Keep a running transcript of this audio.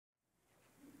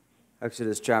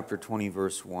Exodus chapter 20,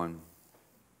 verse 1.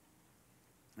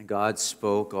 And God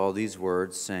spoke all these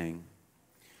words, saying,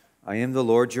 I am the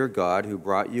Lord your God, who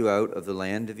brought you out of the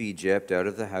land of Egypt, out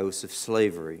of the house of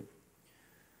slavery.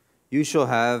 You shall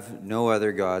have no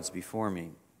other gods before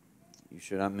me. You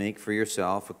shall not make for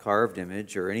yourself a carved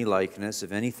image or any likeness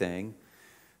of anything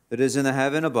that is in the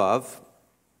heaven above,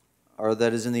 or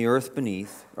that is in the earth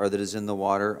beneath, or that is in the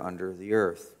water under the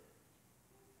earth.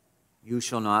 You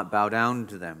shall not bow down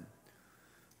to them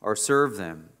or serve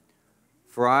them.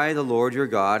 For I, the Lord your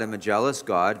God, am a jealous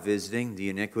God, visiting the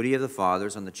iniquity of the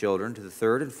fathers on the children to the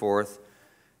third and fourth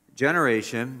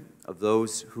generation of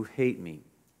those who hate me,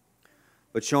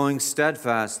 but showing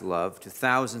steadfast love to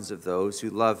thousands of those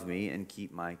who love me and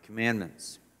keep my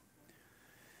commandments.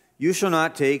 You shall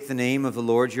not take the name of the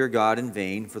Lord your God in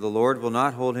vain, for the Lord will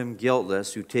not hold him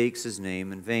guiltless who takes his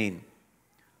name in vain.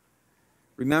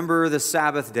 Remember the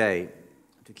Sabbath day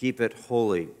to keep it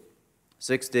holy.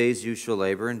 6 days you shall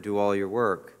labor and do all your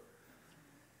work.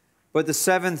 But the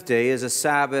seventh day is a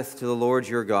Sabbath to the Lord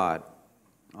your God.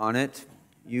 On it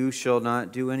you shall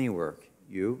not do any work,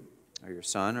 you, or your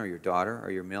son, or your daughter, or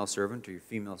your male servant, or your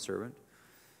female servant,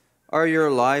 or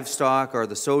your livestock, or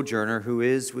the sojourner who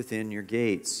is within your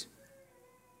gates.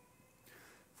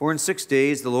 For in 6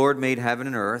 days the Lord made heaven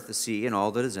and earth, the sea, and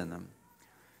all that is in them,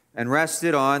 and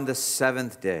rested on the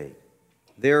seventh day.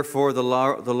 Therefore the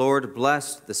Lord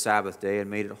blessed the Sabbath day and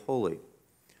made it holy.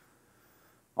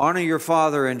 Honor your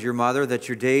father and your mother, that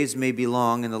your days may be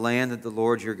long in the land that the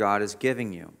Lord your God is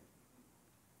giving you.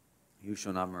 You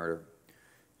shall not murder.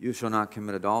 You shall not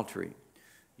commit adultery.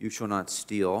 You shall not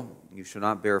steal. You shall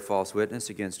not bear false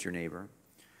witness against your neighbor.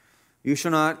 You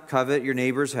shall not covet your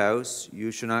neighbor's house.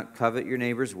 You shall not covet your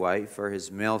neighbor's wife, or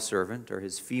his male servant, or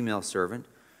his female servant,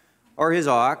 or his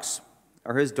ox,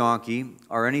 or his donkey,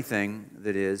 or anything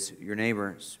that is your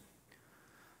neighbor's.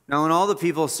 Now when all the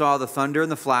people saw the thunder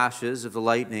and the flashes of the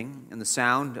lightning and the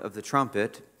sound of the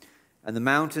trumpet and the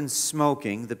mountains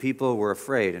smoking, the people were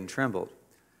afraid and trembled,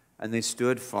 and they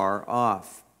stood far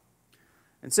off,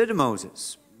 and said to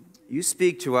Moses, You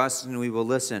speak to us, and we will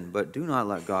listen, but do not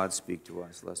let God speak to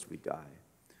us, lest we die.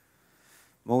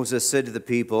 Moses said to the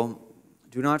people,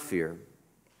 Do not fear,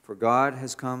 for God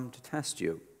has come to test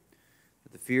you,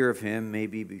 the fear of him may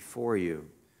be before you,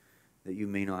 that you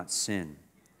may not sin.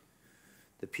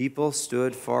 The people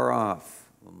stood far off,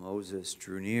 while Moses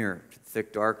drew near to the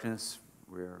thick darkness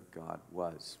where God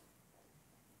was.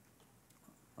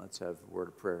 Let's have a word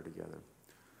of prayer together.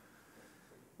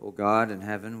 O God in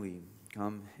heaven, we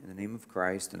come in the name of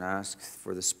Christ and ask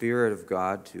for the Spirit of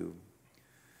God to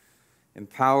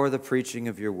empower the preaching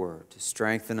of your word, to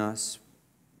strengthen us,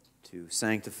 to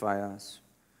sanctify us.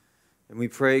 And we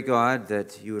pray, God,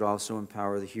 that you would also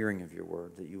empower the hearing of your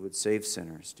word, that you would save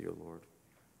sinners, dear Lord,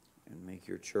 and make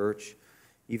your church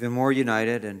even more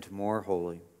united and more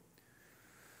holy.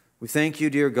 We thank you,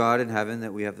 dear God in heaven,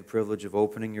 that we have the privilege of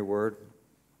opening your word,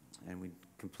 and we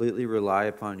completely rely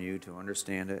upon you to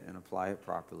understand it and apply it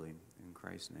properly. In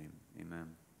Christ's name, amen.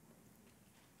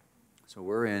 So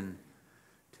we're in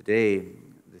today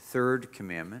the third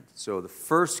commandment. So the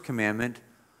first commandment,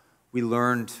 we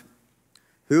learned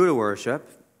who to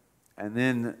worship, and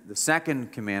then the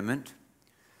second commandment,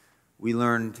 we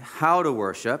learned how to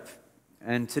worship,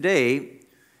 and today,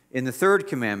 in the third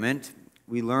commandment,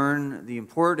 we learn the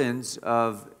importance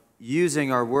of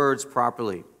using our words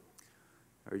properly,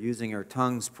 or using our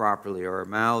tongues properly, or our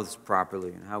mouths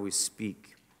properly, and how we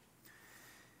speak.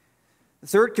 The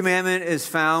third commandment is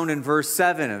found in verse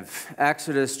 7 of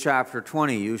Exodus chapter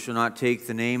 20. You shall not take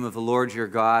the name of the Lord your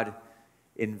God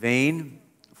in vain,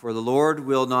 for the Lord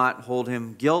will not hold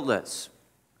him guiltless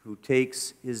who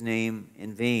takes his name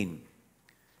in vain.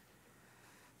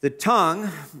 The tongue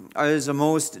is a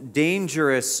most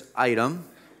dangerous item.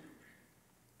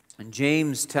 And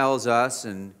James tells us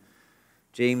in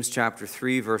James chapter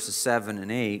 3, verses 7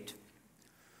 and 8,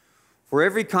 For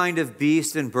every kind of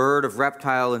beast and bird, of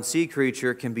reptile and sea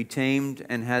creature can be tamed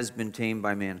and has been tamed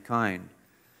by mankind.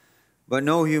 But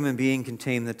no human being can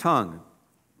tame the tongue.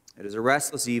 It is a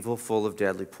restless evil full of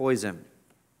deadly poison.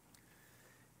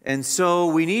 And so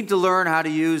we need to learn how to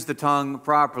use the tongue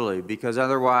properly, because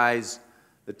otherwise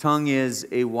the tongue is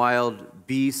a wild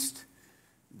beast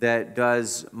that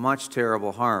does much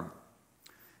terrible harm.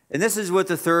 And this is what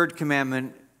the third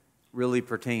commandment really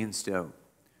pertains to.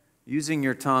 Using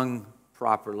your tongue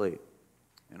properly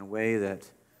in a way that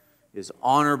is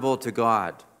honorable to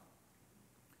God.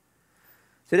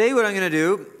 Today what I'm going to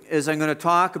do is I'm going to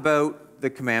talk about the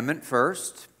commandment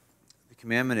first. The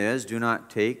commandment is, do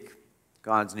not take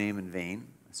God's name in vain,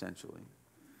 essentially.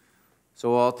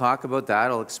 So I'll talk about that.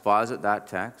 I'll exposit that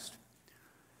text.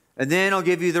 And then I'll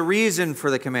give you the reason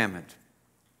for the commandment.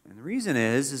 And the reason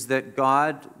is that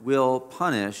God will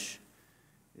punish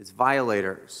its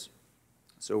violators.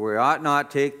 So we ought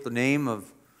not take the name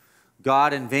of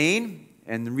God in vain.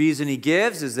 And the reason he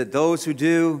gives is that those who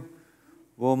do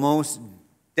will most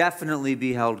definitely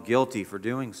be held guilty for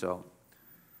doing so.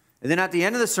 And then at the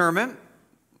end of the sermon,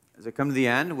 as I come to the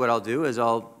end, what I'll do is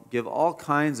I'll give all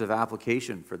kinds of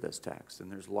application for this text.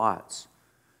 And there's lots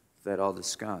that I'll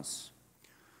discuss.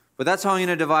 But that's how I'm going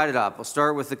to divide it up. I'll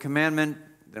start with the commandment,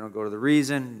 then I'll go to the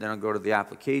reason, then I'll go to the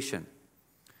application.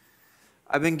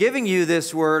 I've been giving you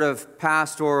this word of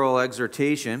pastoral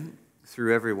exhortation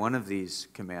through every one of these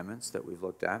commandments that we've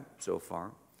looked at so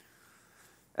far.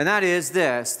 And that is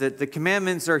this, that the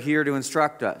commandments are here to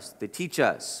instruct us. They teach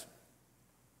us.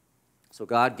 So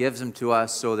God gives them to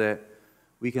us so that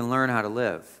we can learn how to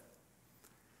live.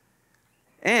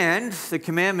 And the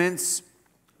commandments,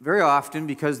 very often,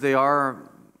 because they are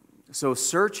so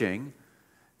searching,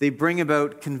 they bring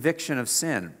about conviction of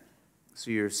sin.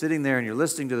 So you're sitting there and you're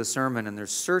listening to the sermon and they're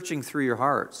searching through your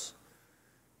hearts.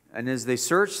 And as they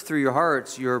search through your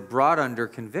hearts, you're brought under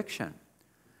conviction.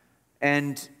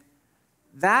 And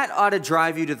that ought to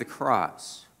drive you to the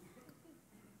cross.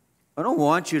 I don't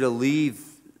want you to leave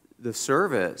the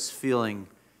service feeling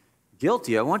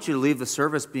guilty. I want you to leave the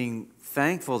service being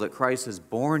thankful that Christ has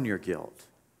borne your guilt.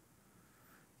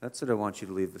 That's what I want you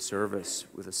to leave the service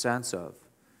with a sense of.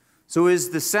 So as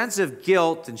the sense of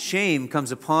guilt and shame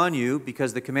comes upon you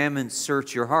because the commandments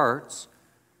search your hearts,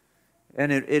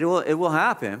 and it will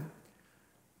happen,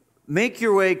 make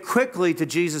your way quickly to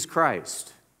Jesus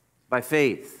Christ by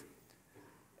faith.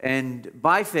 And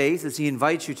by faith, as he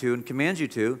invites you to and commands you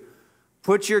to,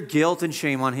 put your guilt and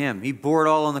shame on him. He bore it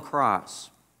all on the cross.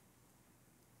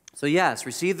 So yes,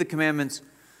 receive the commandments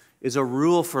is a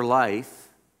rule for life.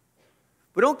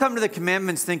 But don't come to the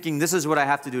commandments thinking this is what I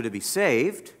have to do to be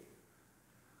saved.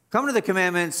 Come to the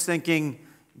commandments thinking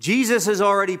Jesus has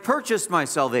already purchased my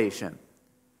salvation.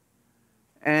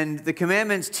 And the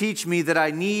commandments teach me that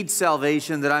I need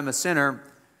salvation, that I'm a sinner.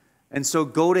 And so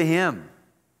go to him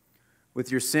with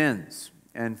your sins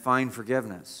and find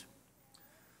forgiveness.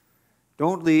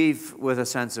 Don't leave with a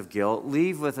sense of guilt.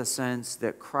 Leave with a sense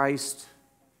that Christ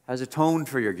has atoned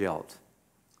for your guilt.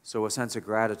 So a sense of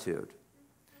gratitude.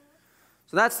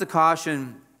 So that's the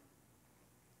caution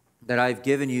that I've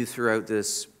given you throughout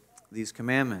these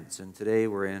commandments. And today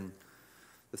we're in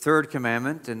the third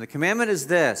commandment. And the commandment is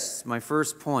this, my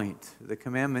first point. The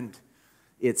commandment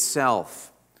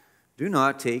itself. Do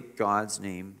not take God's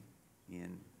name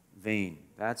in vain.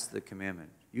 That's the commandment.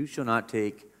 You shall not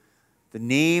take the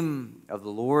name of the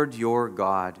Lord your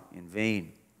God in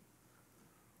vain.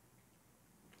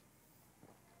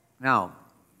 Now,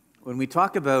 when we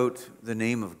talk about the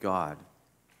name of God,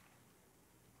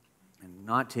 and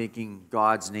not taking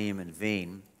God's name in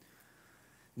vain,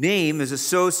 name is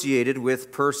associated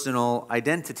with personal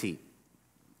identity.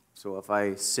 So if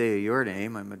I say your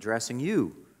name, I'm addressing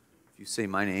you. If you say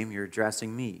my name, you're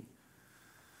addressing me.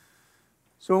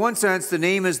 So in one sense, the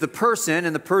name is the person,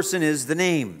 and the person is the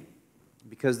name,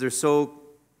 because they're so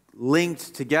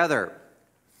linked together.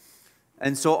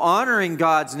 And so honoring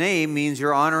God's name means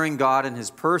you're honoring God in his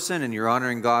person, and you're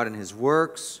honoring God in his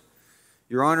works.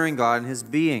 You're honoring God in his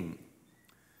being.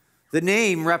 The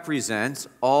name represents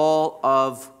all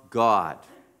of God.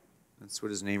 That's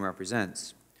what his name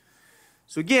represents.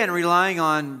 So again, relying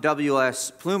on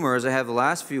W.S. Plumer, as I have the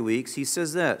last few weeks, he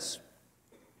says this.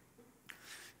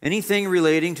 Anything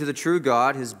relating to the true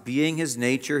God, his being, his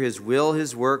nature, his will,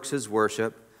 his works, his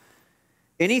worship,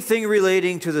 anything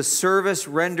relating to the service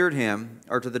rendered him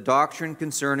or to the doctrine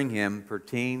concerning him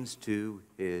pertains to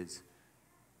his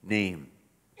name.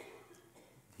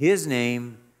 His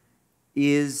name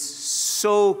is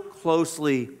so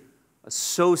closely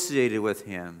associated with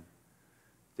him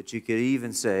that you could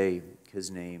even say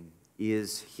his name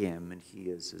is him and he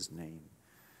is his name.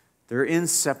 They're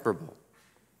inseparable.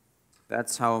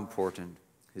 That's how important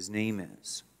his name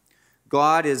is.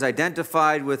 God is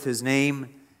identified with his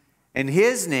name, and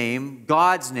his name,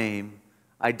 God's name,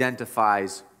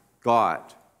 identifies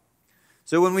God.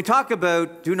 So when we talk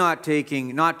about not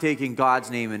taking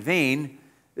God's name in vain,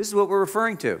 this is what we're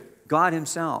referring to. God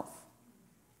himself.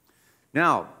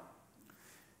 Now,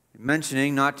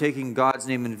 mentioning not taking God's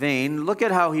name in vain, look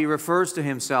at how he refers to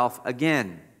himself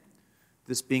again.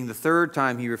 This being the third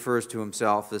time he refers to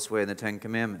himself this way in the Ten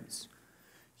Commandments.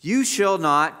 You shall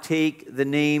not take the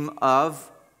name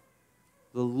of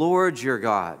the Lord your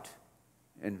God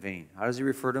in vain. How does he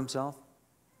refer to himself?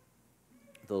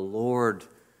 The Lord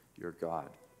your God.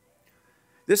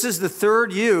 This is the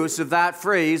third use of that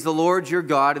phrase, the Lord your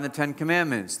God, in the Ten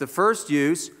Commandments. The first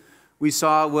use we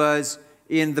saw was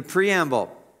in the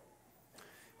preamble,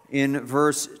 in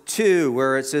verse 2,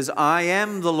 where it says, I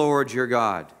am the Lord your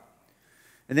God.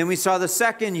 And then we saw the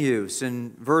second use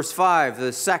in verse 5,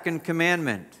 the second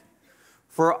commandment.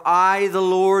 For I, the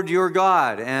Lord your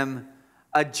God, am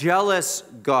a jealous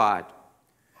God.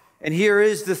 And here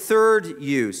is the third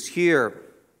use, here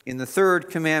in the third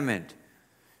commandment.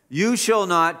 You shall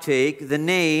not take the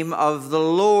name of the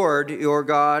Lord your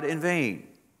God in vain.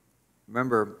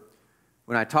 Remember,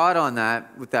 when I taught on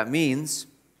that, what that means,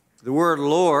 the word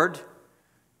Lord,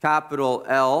 capital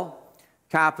L,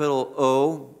 capital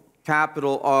O,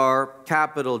 capital R,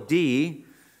 capital D,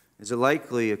 as it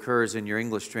likely occurs in your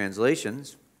English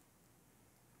translations,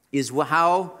 is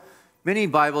how many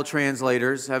Bible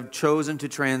translators have chosen to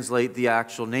translate the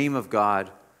actual name of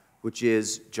God, which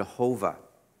is Jehovah.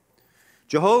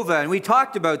 Jehovah, and we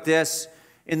talked about this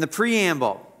in the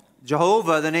preamble.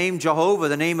 Jehovah, the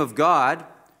name of God,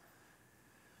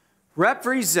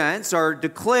 represents or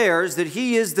declares that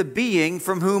He is the being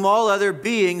from whom all other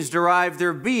beings derive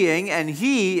their being, and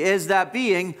He is that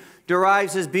being,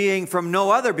 derives His being from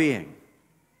no other being.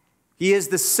 He is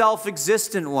the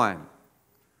self-existent one.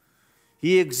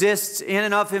 He exists in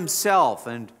and of Himself,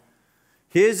 and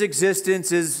His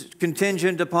existence is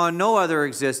contingent upon no other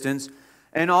existence,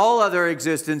 and all other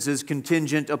existence is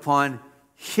contingent upon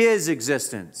His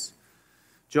existence.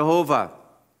 Jehovah,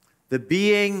 the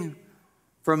being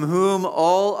from whom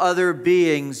all other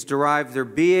beings derive their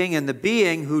being, and the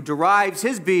being who derives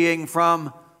His being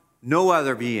from no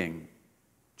other being.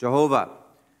 Jehovah.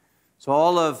 So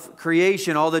all of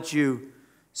creation, all that you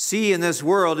see in this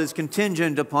world is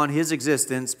contingent upon His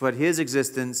existence, but His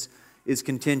existence is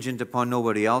contingent upon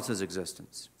nobody else's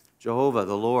existence. Jehovah,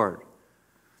 the Lord.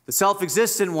 The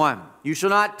self-existent one. You shall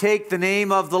not take the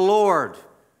name of the Lord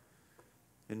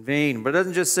in vain. But it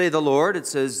doesn't just say the Lord. It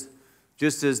says,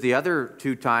 just as the other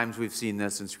two times we've seen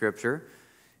this in Scripture,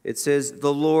 it says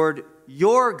the Lord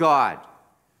your God.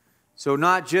 So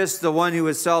not just the one who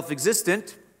is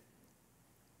self-existent,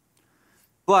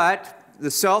 but the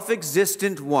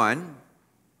self-existent one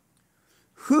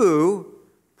who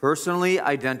personally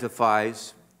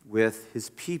identifies with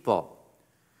His people.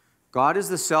 God is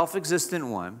the self-existent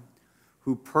one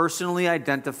who personally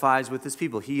identifies with His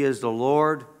people. He is the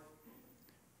Lord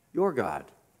your God.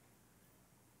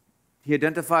 He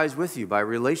identifies with you by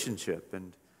relationship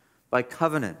and by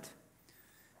covenant,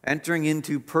 entering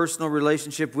into personal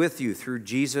relationship with you through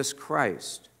Jesus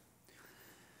Christ.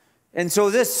 And so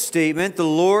this statement, the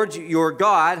Lord your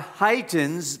God,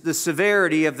 heightens the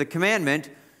severity of the commandment,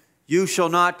 you shall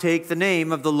not take the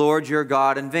name of the Lord your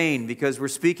God in vain, because we're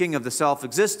speaking of the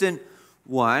self-existent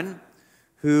one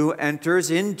who enters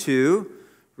into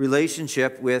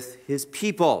relationship with His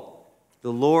people.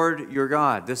 The Lord your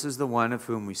God. This is the one of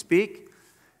whom we speak,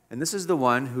 and this is the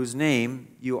one whose name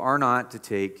you are not to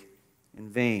take in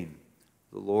vain.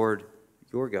 The Lord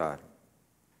your God.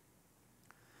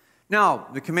 Now,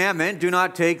 the commandment, do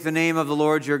not take the name of the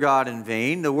Lord your God in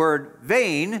vain. The word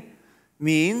vain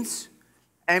means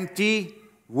empty,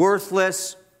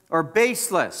 worthless, or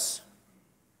baseless.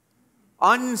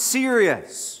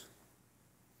 Unserious.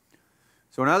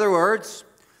 So in other words,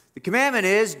 the commandment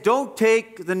is, don't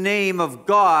take the name of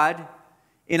God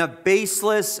in a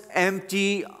baseless,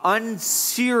 empty,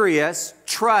 unserious,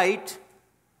 trite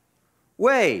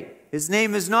way. His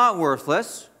name is not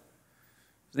worthless.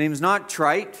 His name is not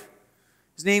trite.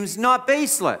 His name is not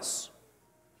baseless.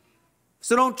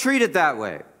 So don't treat it that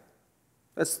way.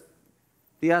 That's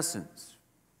the essence.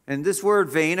 And this word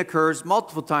vain occurs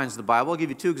multiple times in the Bible. I'll give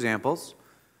you two examples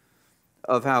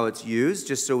of how it's used,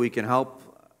 just so we can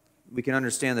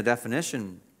understand the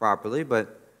definition properly.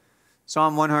 But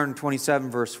Psalm 127,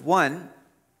 verse 1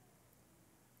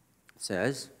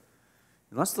 says,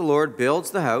 unless the Lord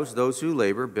builds the house, those who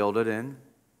labor build it in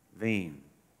vain.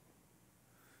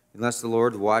 Unless the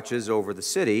Lord watches over the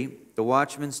city, the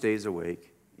watchman stays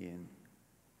awake in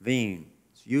vain.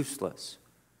 It's useless.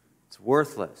 It's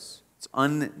worthless. It's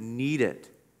unneeded.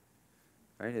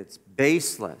 Right? It's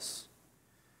baseless.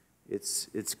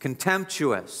 It's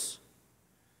contemptuous.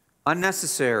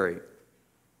 Unnecessary.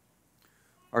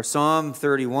 Our Psalm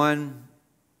 31,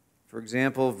 for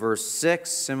example, verse 6,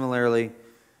 similarly,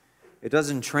 it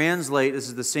doesn't translate, this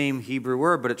is the same Hebrew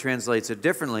word, but it translates it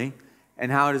differently.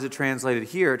 And how does it translate it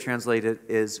here? It translated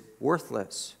is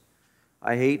worthless.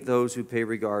 I hate those who pay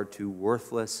regard to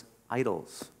worthless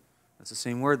idols. That's the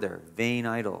same word there, vain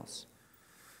idols.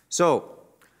 So,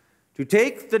 to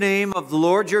take the name of the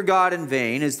Lord your God in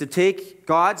vain is to take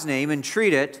God's name and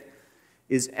treat it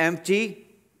is empty,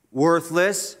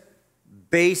 worthless,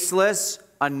 baseless,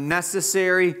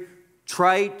 unnecessary,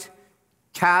 trite,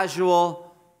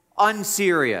 casual,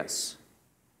 unserious.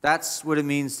 That's what it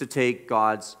means to take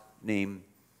God's name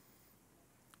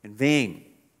in vain.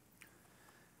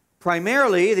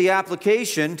 Primarily, the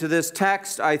application to this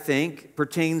text, I think,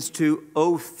 pertains to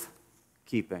oath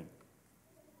keeping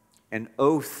and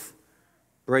oath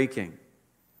breaking.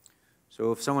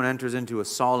 So if someone enters into a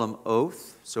solemn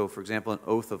oath, so for example, an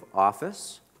oath of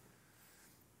office,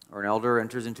 or an elder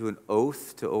enters into an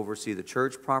oath to oversee the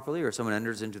church properly, or someone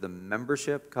enters into the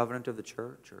membership covenant of the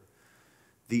church, or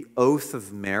the oath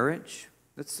of marriage,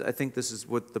 I think this is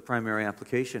what the primary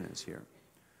application is here.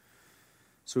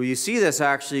 So you see this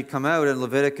actually come out in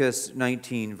Leviticus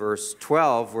 19, verse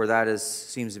 12, where that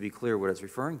seems to be clear what it's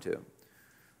referring to.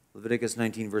 Leviticus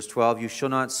 19, verse 12, "You shall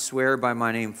not swear by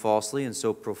my name falsely, and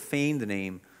so profane the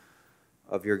name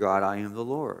of your God. I am the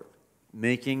Lord."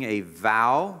 Making a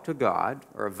vow to God,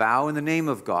 or a vow in the name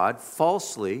of God,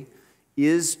 falsely,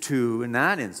 is to, in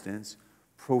that instance,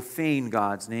 profane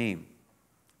God's name.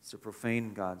 It's to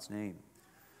profane God's name.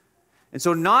 And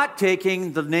so not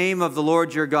taking the name of the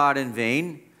Lord your God in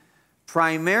vain,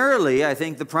 primarily, I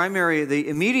think the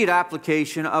immediate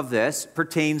application of this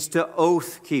pertains to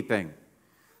oath keeping.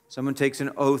 Someone takes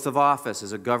an oath of office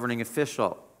as a governing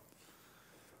official,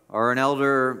 or an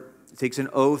elder takes an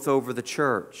oath over the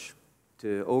church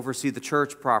to oversee the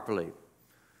church properly,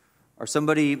 or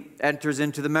somebody enters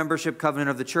into the membership covenant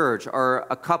of the church, or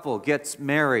a couple gets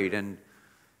married and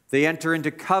they enter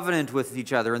into covenant with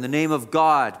each other in the name of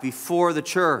God before the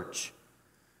church.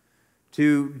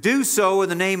 To do so in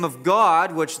the name of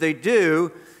God, which they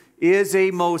do, is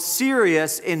a most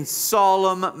serious and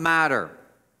solemn matter.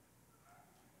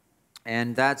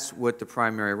 And that's what the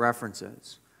primary reference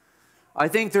is. I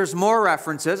think there's more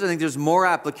references. I think there's more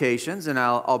applications, and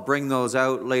I'll bring those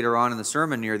out later on in the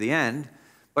sermon near the end.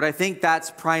 But I think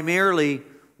that's primarily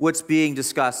what's being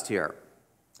discussed here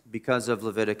because of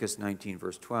Leviticus 19,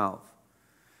 verse 12.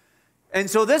 And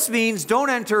so this means don't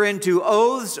enter into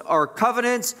oaths or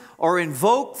covenants or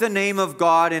invoke the name of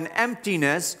God in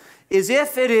emptiness as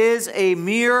if it is a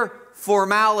mere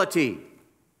formality,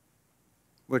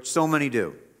 which so many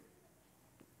do.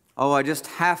 Oh, I just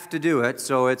have to do it,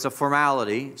 so it's a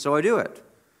formality, so I do it.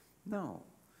 No.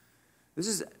 This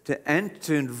is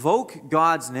to invoke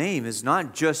God's name is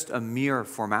not just a mere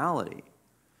formality.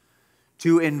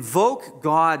 To invoke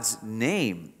God's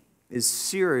name is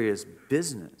serious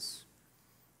business.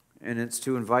 And it's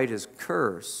to invite his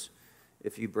curse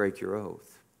if you break your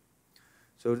oath.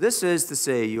 So this is to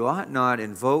say you ought not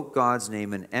invoke God's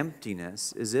name in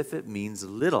emptiness as if it means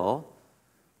little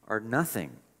or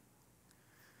nothing.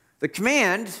 The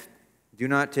command, do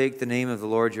not take the name of the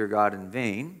Lord your God in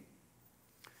vain.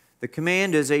 The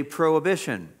command is a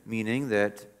prohibition, meaning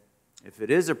that if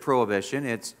it is a prohibition,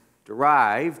 it's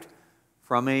derived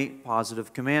from a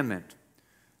positive commandment.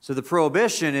 So the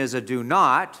prohibition is a do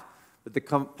not, but the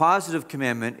positive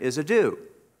commandment is a do.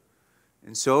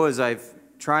 And so as I've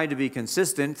tried to be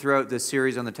consistent throughout this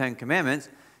series on the Ten Commandments,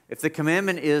 if the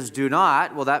commandment is do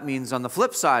not, well, that means on the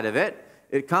flip side of it,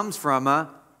 it comes from a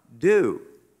do.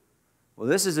 Well,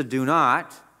 this is a do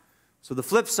not, so the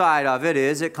flip side of it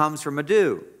is it comes from a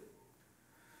do.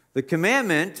 The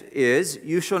commandment is,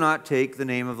 you shall not take the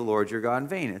name of the Lord your God in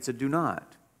vain. It's a do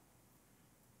not.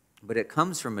 But it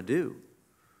comes from a do.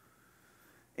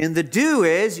 And the do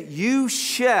is, you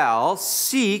shall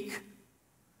seek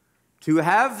to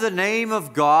have the name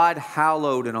of God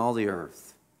hallowed in all the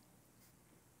earth.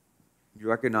 You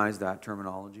recognize that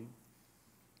terminology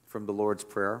from the Lord's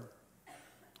Prayer?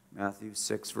 Matthew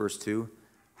 6, verse 2.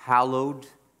 Hallowed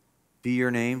be your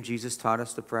name. Jesus taught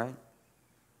us to pray.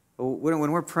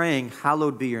 When we're praying,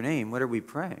 hallowed be your name, what are we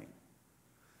praying?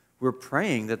 We're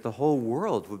praying that the whole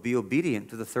world would be obedient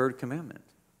to the third commandment.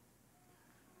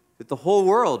 That the whole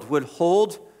world would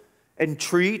hold and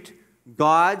treat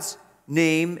God's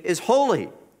name as holy.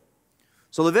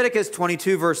 So Leviticus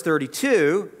 22, verse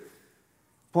 32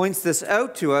 points this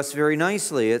out to us very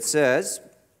nicely. It says,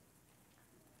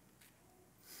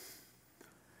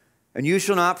 "And you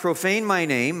shall not profane my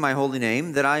name, my holy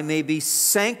name, that I may be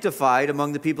sanctified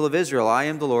among the people of Israel. I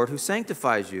am the Lord who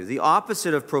sanctifies you." The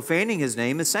opposite of profaning his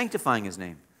name is sanctifying his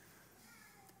name.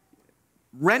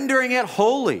 Rendering it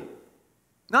holy.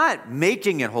 Not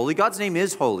making it holy. God's name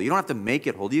is holy. You don't have to make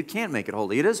it holy. You can't make it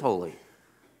holy. It is holy.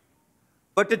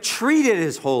 But to treat it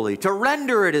as holy, to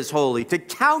render it as holy, to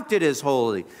count it as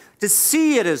holy, to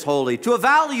see it as holy, to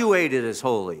evaluate it as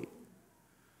holy.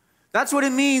 That's what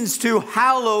it means to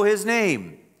hallow his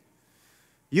name.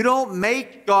 You don't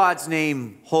make God's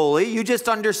name holy. You just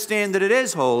understand that it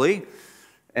is holy.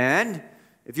 And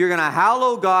if you're going to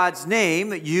hallow God's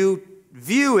name, you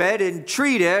view it and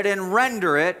treat it and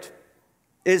render it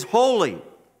is holy.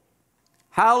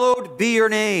 Hallowed be your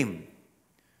name.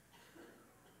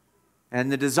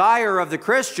 And the desire of the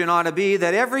Christian ought to be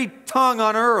that every tongue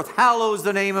on earth hallows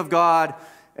the name of God,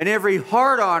 and every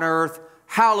heart on earth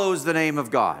hallows the name of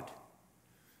God.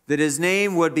 That his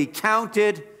name would be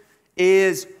counted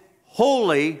is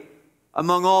holy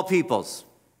among all peoples,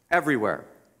 everywhere.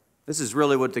 This is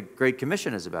really what the Great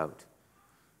Commission is about.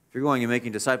 If you're going and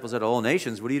making disciples out of all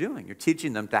nations, what are you doing? You're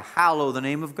teaching them to hallow the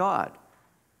name of God,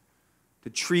 to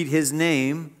treat his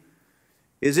name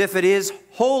as if it is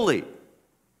holy.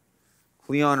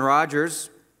 Leon Rogers,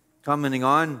 commenting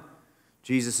on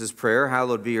Jesus' prayer,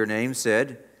 hallowed be your name,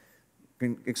 said,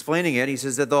 explaining it, he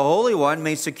says that the Holy One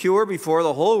may secure before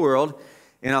the whole world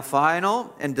in a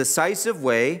final and decisive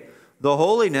way the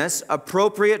holiness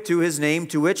appropriate to his name,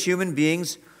 to which human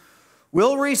beings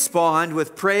will respond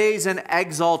with praise and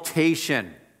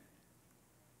exaltation.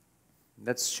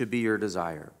 That should be your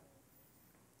desire.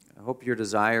 I hope your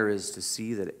desire is to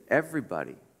see that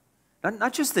everybody,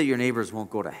 not just that your neighbors won't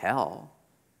go to hell,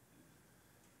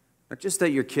 not just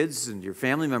that your kids and your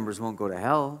family members won't go to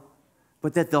hell,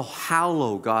 but that they'll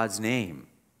hallow God's name.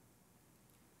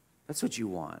 That's what you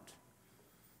want.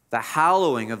 The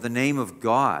hallowing of the name of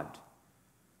God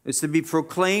is to be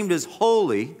proclaimed as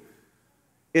holy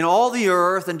in all the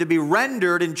earth and to be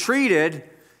rendered and treated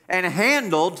and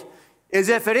handled as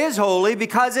if it is holy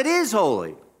because it is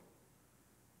holy.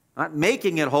 Not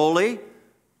making it holy,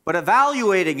 but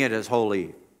evaluating it as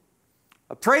holy,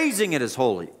 appraising it as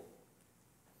holy.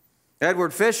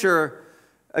 Edward Fisher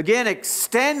again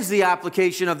extends the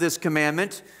application of this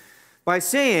commandment by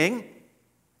saying,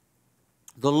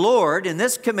 the Lord in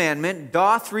this commandment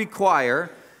doth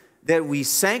require that we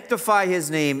sanctify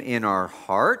his name in our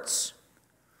hearts,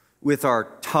 with our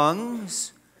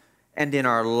tongues, and in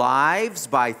our lives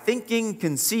by thinking,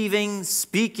 conceiving,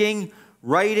 speaking,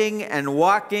 writing, and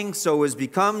walking, so as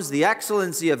becomes the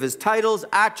excellency of his titles,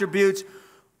 attributes,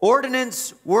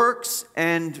 ordinance, works,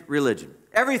 and religion.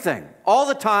 Everything, all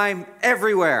the time,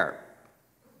 everywhere.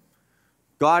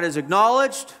 God is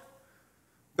acknowledged.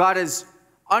 God is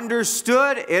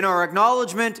understood in our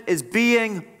acknowledgement as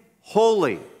being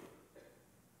holy.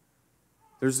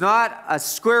 There's not a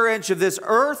square inch of this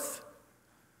earth.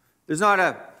 There's not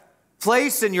a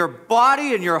place in your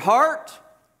body, in your heart,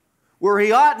 where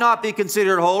he ought not be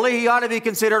considered holy. He ought to be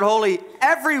considered holy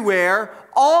everywhere,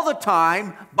 all the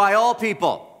time, by all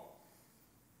people.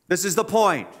 This is the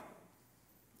point.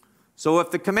 So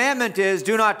if the commandment is,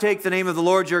 do not take the name of the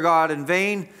Lord your God in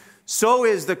vain, so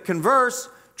is the converse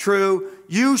true.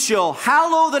 You shall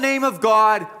hallow the name of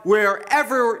God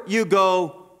wherever you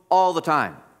go all the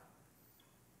time.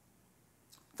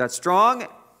 That's strong,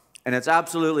 and it's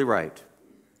absolutely right.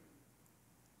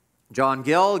 John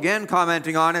Gill, again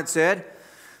commenting on it, said,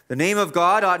 the name of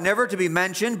God ought never to be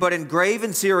mentioned, but in grave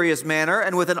and serious manner,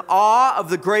 and with an awe of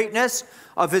the greatness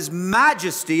of his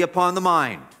majesty upon the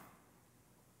mind.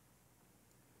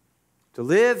 To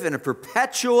live in a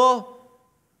perpetual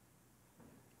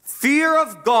fear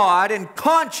of God and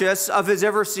conscious of his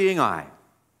ever-seeing eye.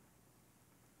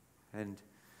 And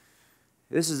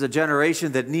this is a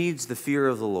generation that needs the fear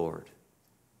of the Lord.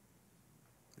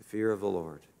 The fear of the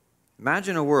Lord.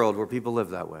 Imagine a world where people live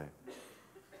that way.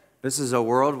 This is a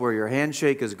world where your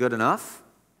handshake is good enough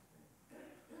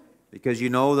because you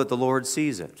know that the Lord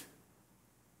sees it.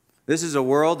 This is a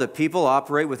world that people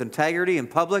operate with integrity in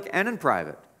public and in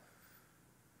private.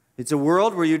 It's a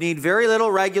world where you need very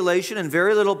little regulation and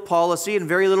very little policy and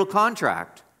very little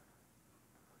contract.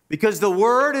 Because the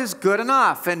Word is good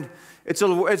enough. And it's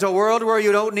a world where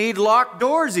you don't need locked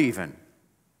doors even.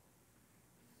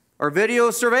 Or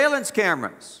video surveillance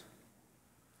cameras.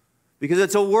 Because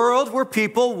it's a world where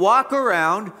people walk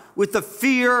around with the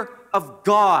fear of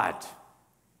God.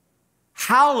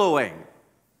 Hallowing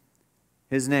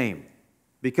his name.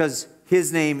 Because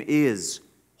his name is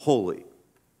holy.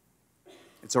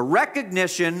 It's a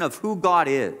recognition of who God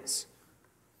is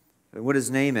and what his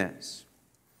name is.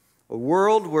 A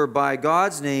world whereby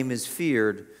God's name is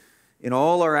feared in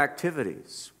all our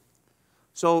activities.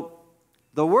 So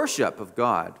the worship of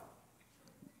God,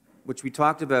 which we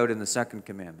talked about in the second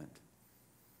commandment,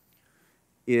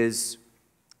 is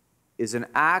an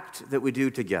act that we do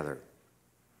together.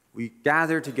 We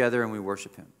gather together and we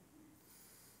worship him.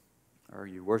 Or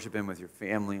you worship him with your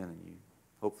family, and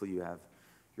hopefully you have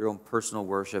your own personal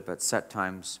worship at set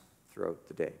times throughout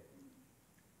the day.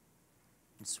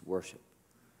 It's worship.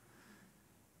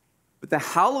 But the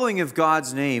hallowing of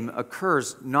God's name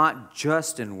occurs not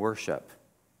just in worship.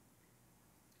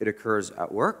 It occurs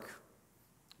at work.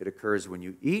 It occurs when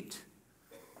you eat.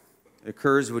 It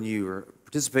occurs when you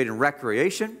participate in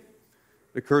recreation.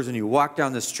 It occurs when you walk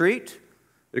down the street.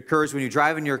 It occurs when you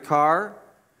drive in your car.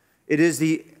 It is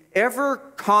the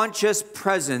ever-conscious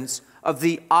presence of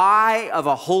the eye of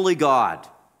a holy God.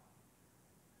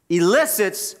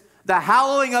 Elicits the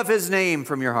hallowing of his name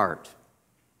from your heart.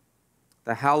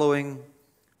 The hallowing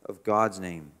of God's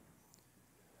name.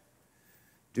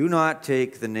 Do not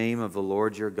take the name of the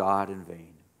Lord your God in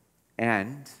vain.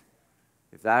 And,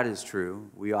 if that is true,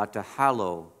 we ought to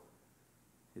hallow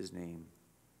his name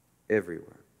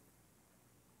everywhere.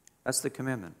 That's the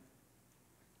commandment.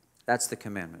 That's the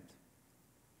commandment.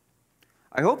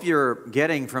 I hope you're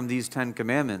getting from these 10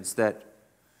 commandments that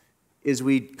as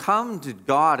we come to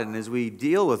God and as we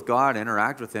deal with God,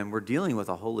 interact with him, we're dealing with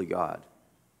a holy God.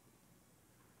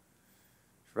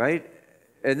 Right?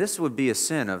 And this would be a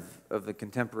sin of the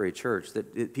contemporary church,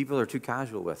 that people are too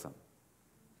casual with them.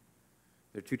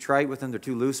 They're too trite with them, they're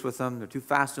too loose with them, they're too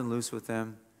fast and loose with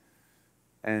them.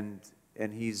 And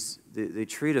they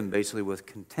treat him basically with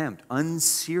contempt,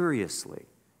 unseriously.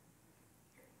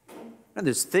 And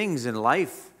there's things in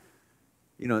life,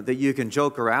 that you can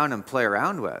joke around and play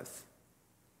around with.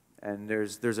 And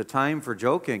there's a time for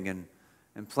joking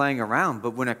and playing around.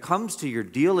 But when it comes to your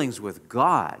dealings with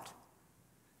God,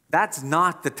 that's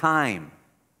not the time.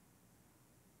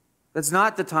 That's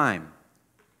not the time.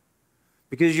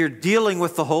 Because you're dealing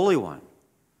with the Holy One.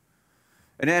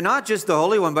 And not just the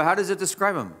Holy One, but how does it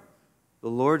describe him? The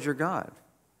Lord your God.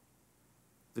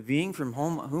 The being from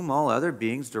whom all other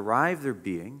beings derive their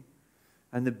being,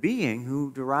 and the being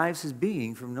who derives his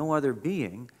being from no other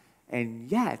being,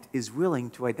 and yet is willing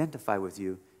to identify with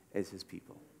you as his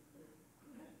people.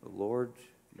 The Lord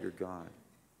your God.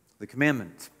 The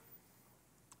commandment.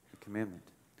 The commandment.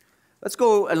 Let's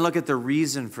go and look at the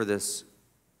reason for this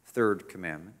third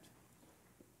commandment.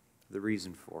 The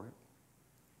reason for it.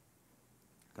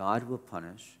 God will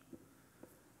punish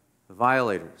the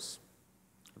violators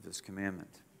of this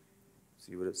commandment.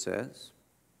 See what it says?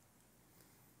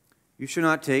 You shall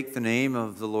not take the name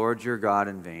of the Lord your God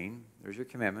in vain. There's your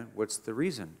commandment. What's the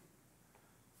reason?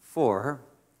 For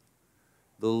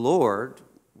the Lord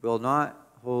will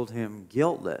not hold him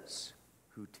guiltless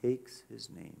who takes his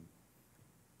name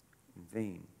in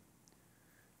vain.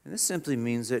 And this simply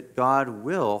means that God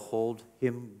will hold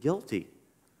him guilty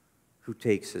who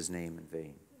takes his name in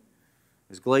vain.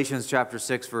 As Galatians chapter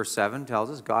 6, verse 7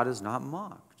 tells us, God is not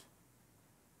mocked.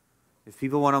 If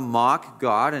people want to mock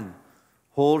God and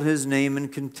hold his name in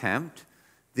contempt,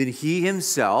 then he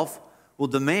himself will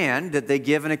demand that they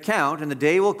give an account, and the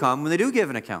day will come when they do give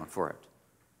an account for it.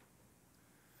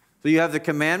 So you have the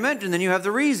commandment, and then you have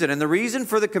the reason. And the reason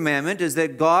for the commandment is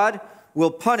that God will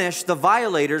punish the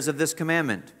violators of this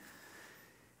commandment.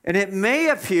 And it may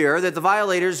appear that the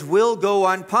violators will go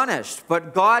unpunished,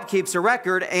 but God keeps a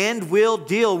record and will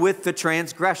deal with the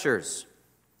transgressors.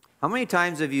 How many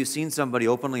times have you seen somebody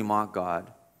openly mock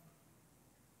God,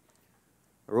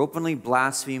 or openly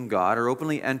blaspheme God, or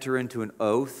openly enter into an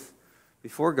oath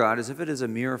before God as if it is a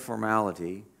mere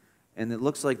formality, and it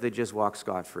looks like they just walk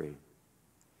scot-free?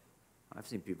 I've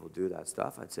seen people do that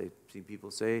stuff. Seen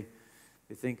people say,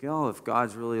 they think, if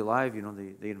God's really alive,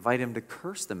 they invite him to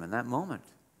curse them in that moment.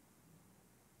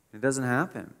 It doesn't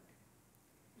happen.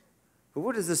 But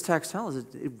what does this text tell us?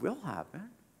 It will happen.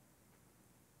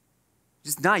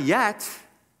 Just not yet.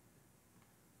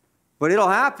 But it'll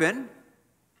happen.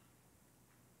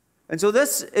 And so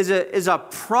this is a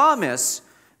promise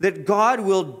that God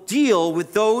will deal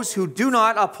with those who do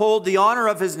not uphold the honor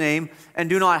of his name and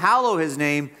do not hallow his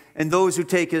name, and those who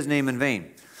take his name in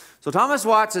vain. So Thomas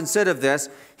Watson said of this,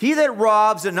 he that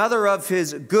robs another of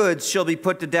his goods shall be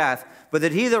put to death, but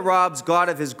that he that robs God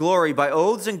of his glory by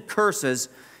oaths and curses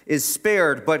is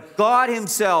spared. But God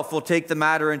himself will take the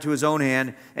matter into his own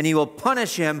hand, and he will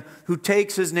punish him who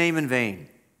takes his name in vain.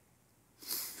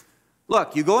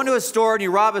 Look, you go into a store and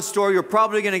you rob a store, you're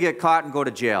probably going to get caught and go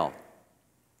to jail.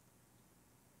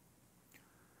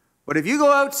 But if you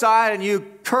go outside and you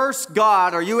curse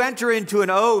God, or you enter into an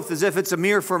oath as if it's a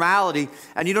mere formality,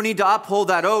 and you don't need to uphold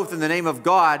that oath in the name of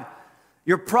God,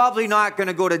 you're probably not going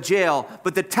to go to jail.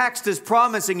 But the text is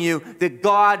promising you that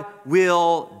God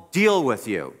will deal with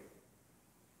you.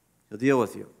 He'll deal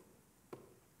with you.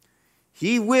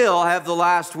 He will have the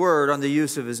last word on the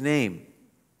use of his name.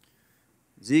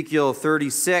 Ezekiel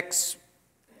 36,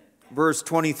 verse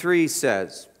 23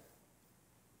 says,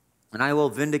 "And I will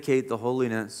vindicate the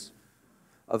holiness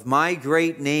of my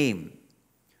great name,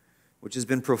 which has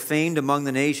been profaned among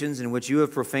the nations, and which you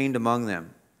have profaned among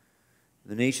them.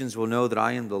 The nations will know that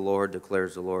I am the Lord,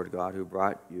 declares the Lord God, who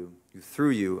brought you through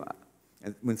you,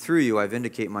 and when through you I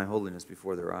vindicate my holiness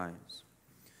before their eyes."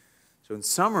 So in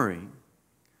summary,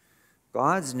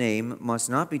 God's name must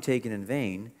not be taken in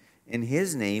vain, and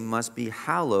his name must be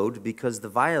hallowed because the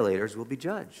violators will be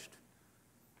judged.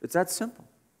 It's that simple.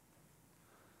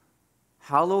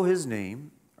 Hallow his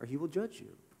name, or he will judge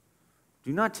you.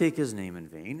 Do not take his name in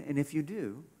vain, and if you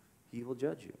do, he will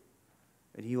judge you,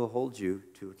 and he will hold you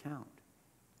to account.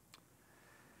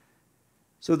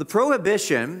 So the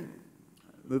prohibition,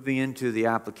 moving into the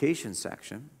application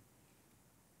section,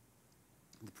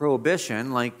 the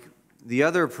prohibition, like the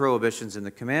other prohibitions in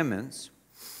the commandments,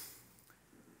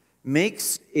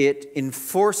 makes it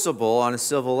enforceable on a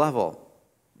civil level.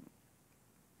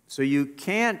 So you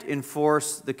can't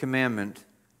enforce the commandment,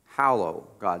 hallow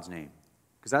God's name,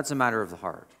 because that's a matter of the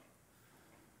heart.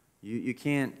 You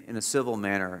can't, in a civil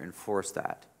manner, enforce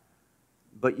that.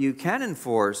 But you can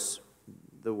enforce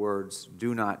the words,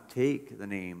 do not take the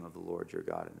name of the Lord your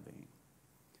God in vain.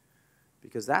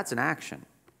 Because that's an action,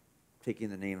 taking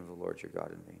the name of the Lord your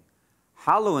God in vain.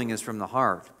 Hallowing is from the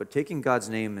heart, but taking God's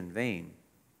name in vain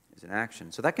is an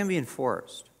action. So that can be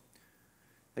enforced.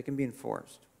 That can be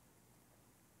enforced.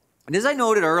 And as I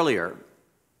noted earlier,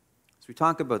 as we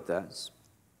talk about this,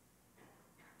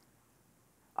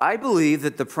 I believe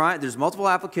that there's multiple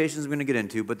applications we're going to get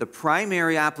into, but the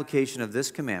primary application of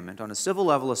this commandment, on a civil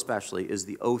level especially, is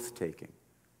the oath-taking.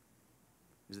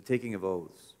 Is the taking of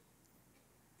oaths.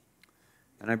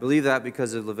 And I believe that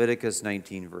because of Leviticus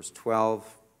 19, verse 12,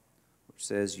 which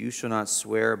says, "You shall not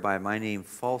swear by my name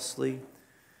falsely,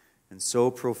 and so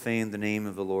profane the name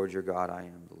of the Lord your God. I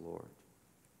am the Lord."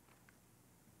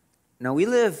 Now, we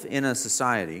live in a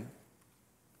society,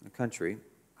 a country,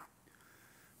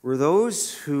 where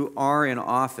those who are in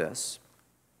office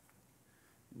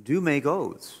do make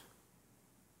oaths.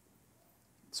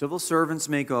 Civil servants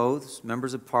make oaths.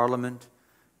 Members of parliament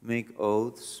make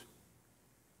oaths.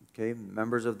 Okay,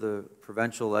 members of the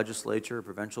provincial legislature,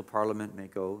 provincial parliament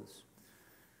make oaths.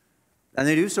 And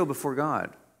they do so before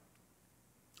God.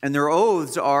 And their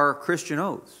oaths are Christian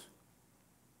oaths.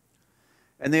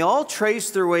 And they all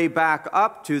trace their way back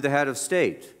up to the head of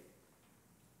state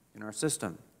in our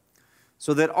system.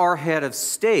 So that our head of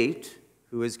state,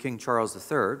 who is King Charles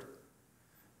III,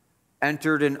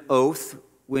 entered an oath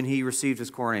when he received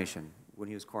his coronation, when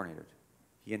he was coronated.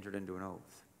 He entered into an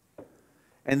oath.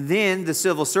 And then the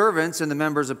civil servants and the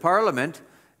members of parliament,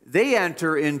 they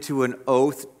enter into an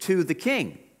oath to the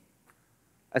king,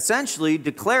 essentially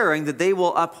declaring that they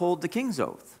will uphold the king's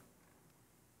oath,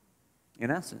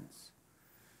 in essence.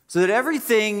 So that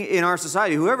everything in our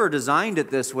society, whoever designed it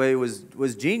this way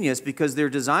was genius, because they're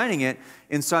designing it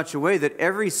in such a way that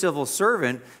every civil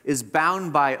servant is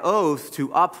bound by oath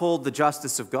to uphold the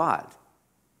justice of God.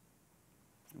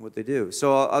 What they do.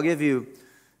 So I'll give you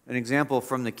an example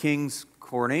from the king's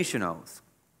coronation oath.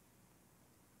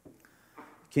 The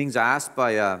king's asked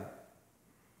by,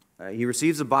 he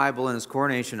receives a Bible in his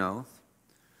coronation oath.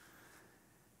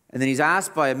 And then he's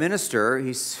asked by a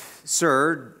minister,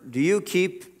 Sir,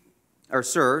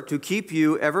 to keep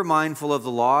you ever mindful of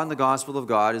the law and the gospel of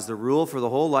God is the rule for the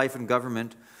whole life and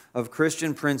government of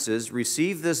Christian princes.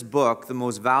 Receive this book, the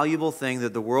most valuable thing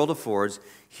that the world affords.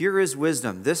 Here is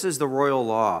wisdom. This is the royal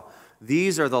law.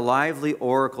 These are the lively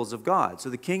oracles of God. So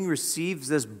the king receives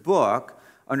this book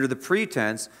under the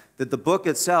pretense that the book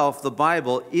itself, the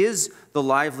Bible, is the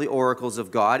lively oracles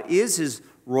of God, is his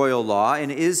royal law,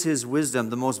 and is his wisdom,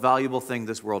 the most valuable thing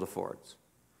this world affords.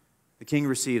 The king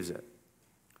receives it.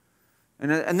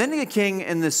 And then the king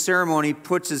in this ceremony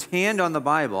puts his hand on the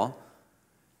Bible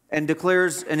and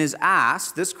declares and is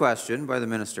asked this question by the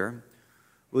minister,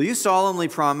 "Will you solemnly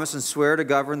promise and swear to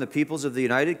govern the peoples of the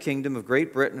United Kingdom of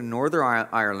Great Britain and Northern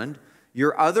Ireland,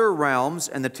 your other realms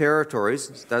and the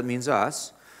territories," that means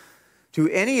us, "to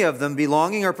any of them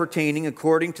belonging or pertaining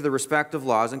according to the respective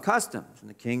laws and customs?" And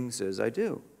the king says, "I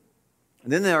do."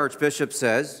 And then the archbishop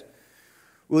says,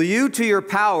 "Will you, to your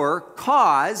power,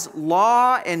 cause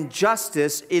law and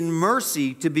justice in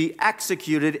mercy to be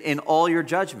executed in all your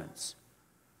judgments?"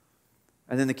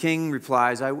 And then the king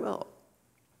replies, "I will."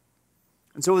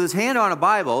 And so with his hand on a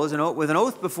Bible, with an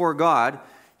oath before God,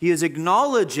 he is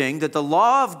acknowledging that the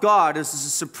law of God is the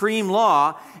supreme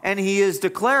law, and he is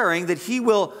declaring that he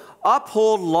will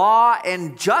uphold law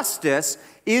and justice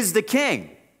is the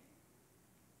king.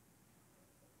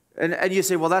 And you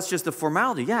say, well, that's just a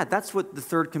formality. Yeah, that's what the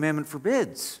third commandment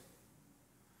forbids,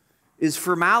 is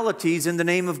formalities in the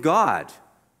name of God,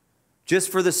 just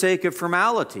for the sake of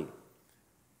formality.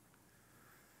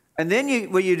 And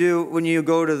then what you do when you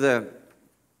go to the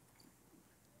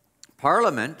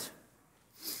parliament,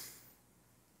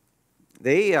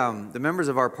 the members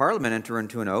of our parliament enter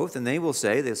into an oath, and they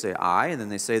say aye, and then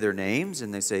they say their names,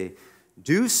 and they say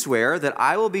do swear that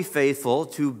I will be faithful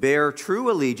to bear true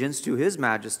allegiance to His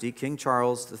Majesty, King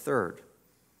Charles III.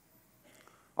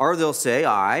 Or they'll say,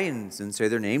 I, and say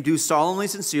their name, do solemnly,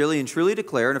 sincerely, and truly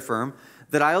declare and affirm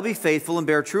that I will be faithful and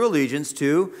bear true allegiance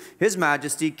to His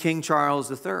Majesty, King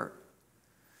Charles III.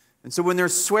 And so when they're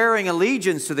swearing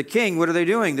allegiance to the king, what are they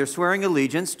doing? They're swearing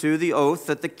allegiance to the oath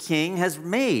that the king has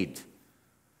made.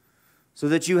 So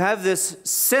that you have this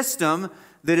system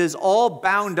that is all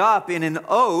bound up in an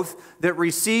oath that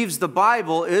receives the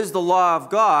Bible is the law of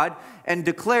God and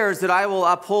declares that I will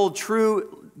uphold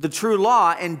the true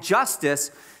law and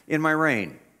justice in my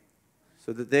reign.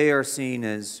 So that they are seen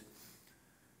as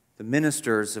the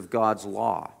ministers of God's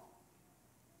law.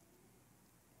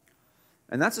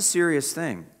 And that's a serious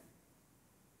thing,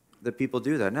 that people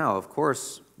do that. Now, of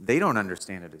course, they don't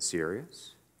understand it as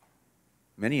serious.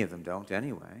 Many of them don't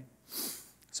anyway.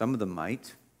 Some of them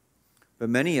might, but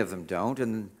many of them don't,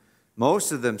 and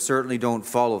most of them certainly don't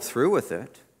follow through with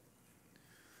it.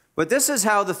 But this is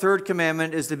how the third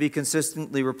commandment is to be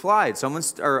consistently applied. Someone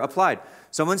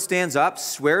stands up,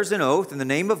 swears an oath in the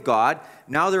name of God.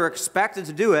 Now they're expected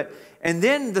to do it. And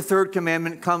then the third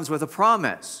commandment comes with a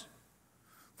promise.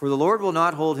 For the Lord will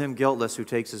not hold him guiltless who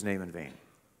takes his name in vain.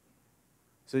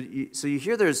 So you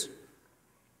hear there's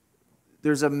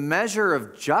a measure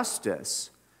of justice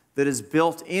that is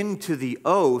built into the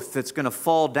oath that's going to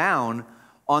fall down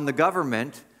on the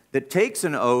government that takes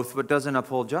an oath but doesn't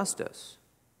uphold justice.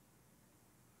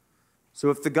 So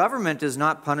if the government is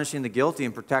not punishing the guilty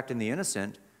and protecting the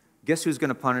innocent, guess who's going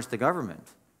to punish the government?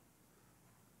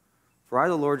 For I,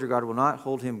 the Lord your God, will not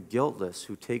hold him guiltless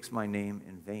who takes my name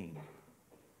in vain.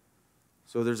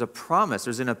 So there's a promise,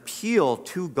 there's an appeal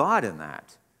to God in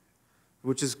that,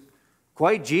 which is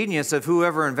quite genius of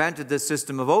whoever invented this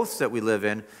system of oaths that we live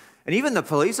in. And even the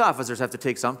police officers have to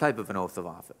take some type of an oath of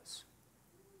office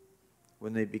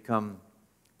when they become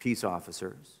peace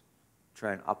officers,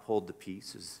 try and uphold the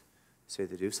peace, as say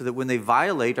they do, so that when they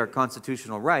violate our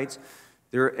constitutional rights,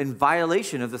 they're in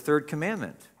violation of the third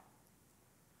commandment.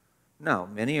 No,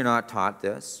 many are not taught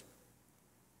this,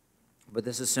 but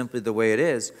this is simply the way it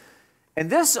is. And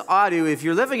this ought to, if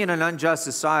you're living in an unjust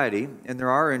society, and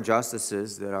there are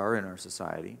injustices that are in our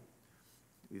society,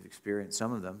 we've experienced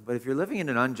some of them, but if you're living in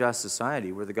an unjust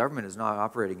society where the government is not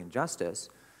operating in justice,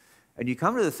 and you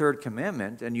come to the third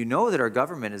commandment, and you know that our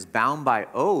government is bound by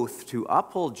oath to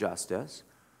uphold justice,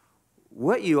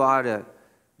 what you ought to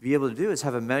be able to do is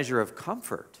have a measure of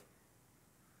comfort.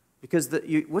 Because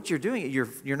what you're doing,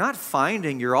 you're not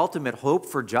finding your ultimate hope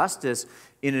for justice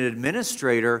in an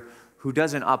administrator who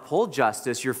doesn't uphold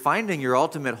justice. You're finding your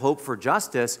ultimate hope for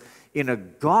justice in a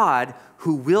God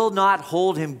who will not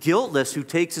hold him guiltless who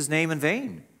takes his name in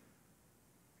vain.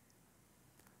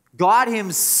 God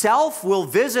himself will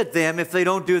visit them if they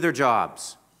don't do their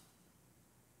jobs.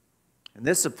 And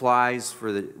this applies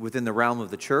within the realm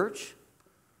of the church.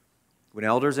 When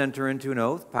elders enter into an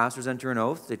oath, pastors enter an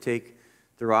oath, they take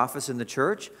their office in the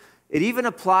church. It even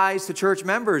applies to church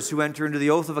members who enter into the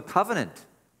oath of a covenant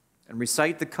and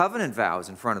recite the covenant vows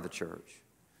in front of the church.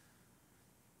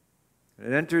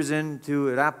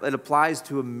 It applies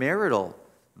to a marital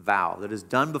vow that is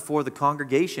done before the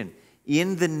congregation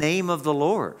in the name of the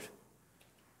Lord,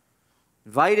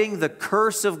 inviting the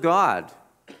curse of God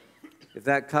if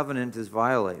that covenant is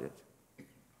violated.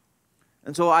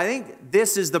 And so I think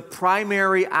this is the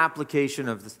primary application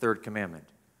of the third commandment.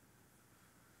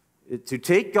 To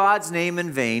take God's name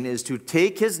in vain is to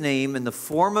take his name in the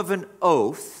form of an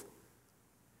oath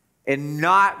and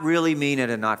not really mean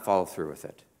it and not follow through with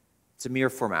it. It's a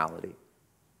mere formality.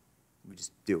 We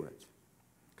just do it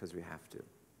because we have to.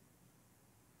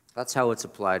 That's how it's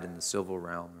applied in the civil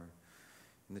realm or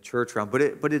in the church realm.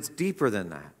 But it's deeper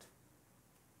than that.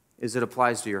 It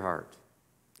applies to your heart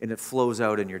and it flows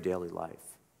out in your daily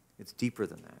life. It's deeper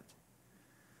than that.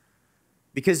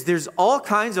 Because there's all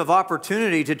kinds of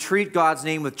opportunity to treat God's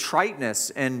name with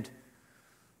triteness and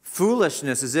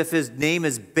foolishness as if his name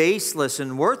is baseless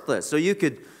and worthless. So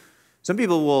some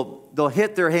people they'll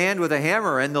hit their hand with a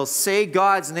hammer and they'll say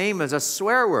God's name as a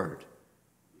swear word.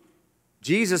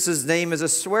 Jesus' name is a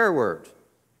swear word.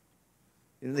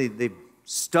 They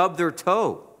stub their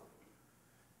toe.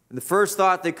 And the first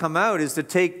thought they come out is to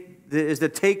take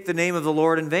the name of the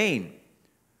Lord in vain.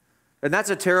 And that's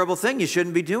a terrible thing. You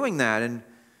shouldn't be doing that. And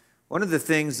one of the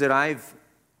things that I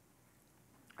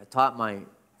taught my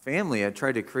family, I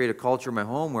tried to create a culture in my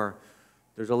home where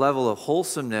there's a level of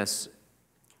wholesomeness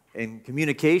in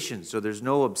communication, so there's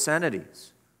no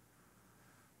obscenities.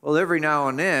 Well, every now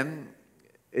and then,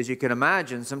 as you can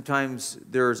imagine, sometimes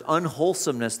there's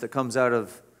unwholesomeness that comes out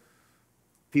of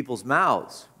people's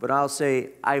mouths. But I'll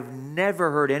say, I've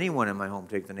never heard anyone in my home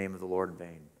take the name of the Lord in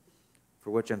vain,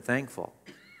 for which I'm thankful.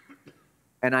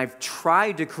 And I've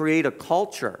tried to create a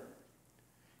culture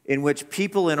in which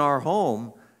people in our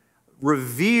home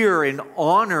revere and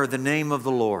honor the name of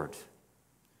the Lord.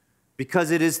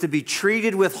 Because it is to be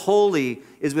treated with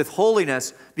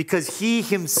holiness, because He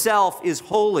Himself is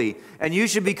holy. And you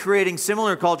should be creating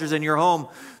similar cultures in your home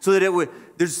so that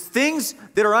there's things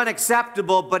that are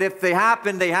unacceptable, but if they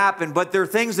happen, they happen. But there are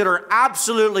things that are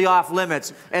absolutely off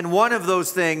limits. And one of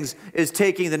those things is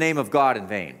taking the name of God in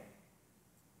vain.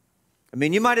 I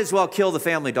mean, you might as well kill the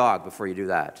family dog before you do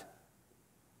that.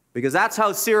 Because that's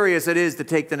how serious it is to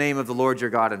take the name of the Lord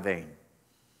your God in vain.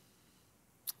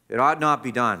 It ought not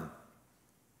be done.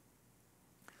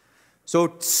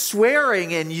 So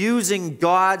swearing and using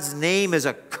God's name as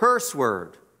a curse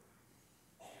word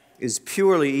is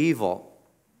purely evil.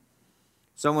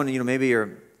 Someone, maybe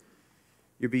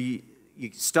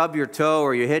you stub your toe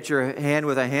or you hit your hand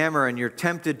with a hammer and you're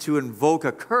tempted to invoke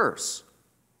a curse.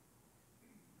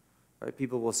 Right?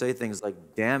 People will say things like,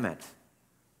 damn it,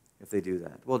 if they do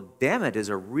that. Well, damn it is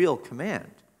a real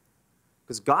command.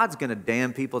 Because God's going to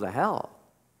damn people to hell.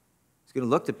 He's going to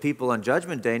look at people on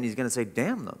Judgment Day and He's going to say,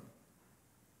 damn them.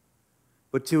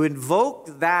 But to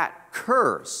invoke that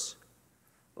curse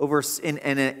in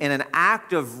an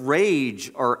act of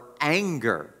rage or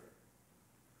anger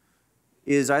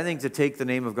is, I think, to take the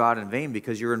name of God in vain,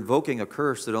 because you're invoking a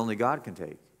curse that only God can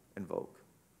invoke.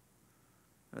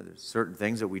 There's certain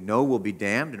things that we know will be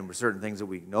damned, and certain things that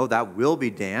we know that will be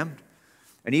damned.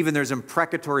 And even there's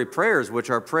imprecatory prayers, which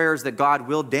are prayers that God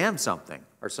will damn something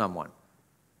or someone.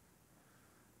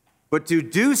 But to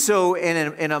do so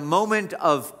in a moment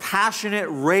of passionate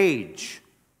rage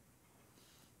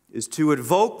is to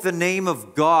invoke the name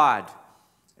of God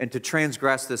and to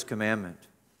transgress this commandment.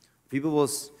 People will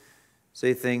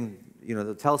say things,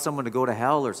 they'll tell someone to go to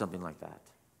hell or something like that.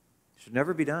 It should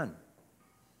never be done.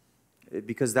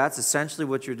 Because that's essentially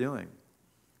what you're doing.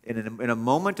 In a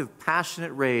moment of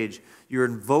passionate rage, you're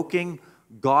invoking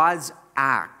God's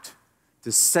act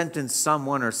to sentence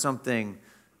someone or something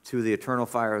to the eternal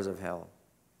fires of hell.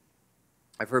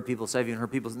 I've heard people say, I've even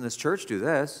heard people in this church do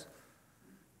this.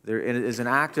 It is an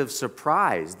act of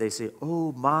surprise. They say,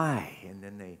 oh my, and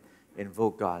then they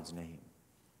invoke God's name.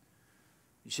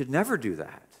 You should never do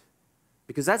that,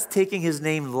 because that's taking His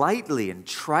name lightly and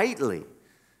tritely.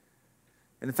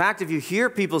 And in fact, if you hear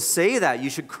people say that,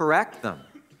 you should correct them.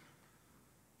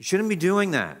 You shouldn't be doing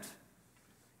that.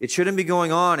 It shouldn't be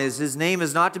going on. His name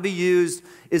is not to be used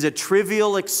as a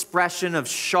trivial expression of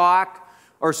shock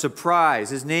or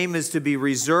surprise. His name is to be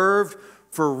reserved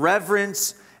for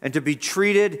reverence and to be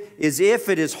treated as if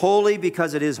it is holy,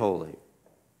 because it is holy.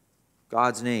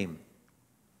 God's name.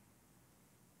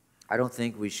 I don't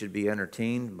think we should be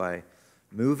entertained by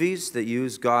movies that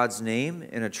use God's name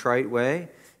in a trite way,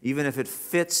 even if it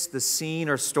fits the scene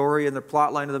or story in the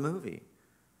plot line of the movie.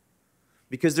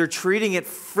 Because they're treating it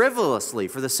frivolously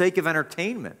for the sake of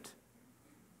entertainment.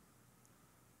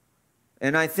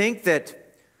 And I think that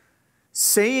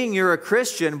saying you're a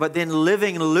Christian but then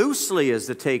living loosely is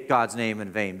to take God's name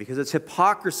in vain, because it's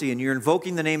hypocrisy, and you're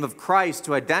invoking the name of Christ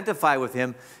to identify with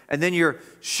Him, and then you're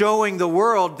showing the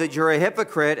world that you're a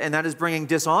hypocrite, and that is bringing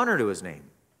dishonor to His name.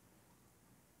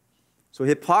 So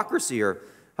hypocrisy, or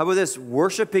how about this?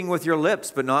 Worshiping with your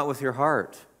lips but not with your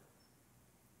heart.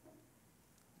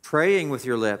 Praying with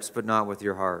your lips, but not with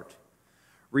your heart.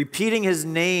 Repeating His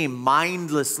name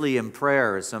mindlessly in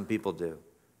prayer, as some people do,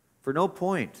 for no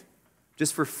point,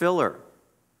 just for filler.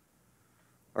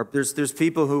 Or there's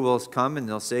people who will come and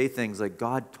they'll say things like,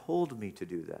 God told me to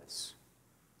do this.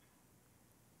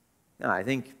 Now, I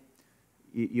think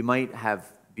you might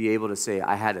be able to say,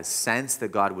 I had a sense that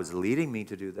God was leading me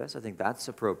to do this. I think that's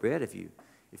appropriate.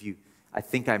 I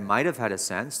think I might have had a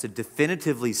sense to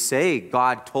definitively say,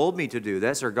 God told me to do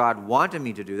this, or God wanted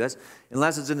me to do this.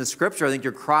 Unless it's in the Scripture, I think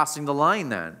you're crossing the line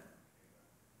then.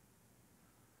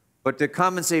 But to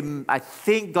come and say, I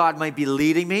think God might be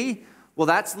leading me, well,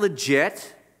 that's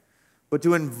legit. But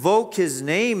to invoke His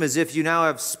name as if you now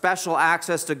have special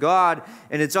access to God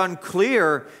and it's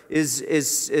unclear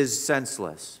is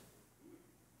senseless.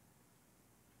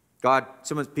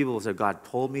 Some people will say, God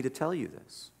told me to tell you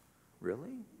this. Really?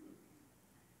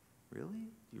 Really?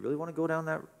 Do you really want to go down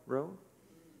that road?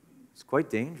 It's quite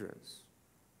dangerous.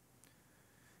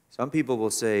 Some people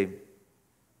will say,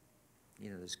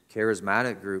 there's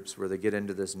charismatic groups where they get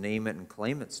into this name it and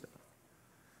claim it stuff.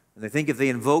 And they think if they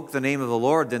invoke the name of the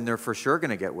Lord, then they're for sure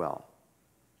going to get well.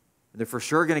 And they're for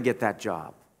sure going to get that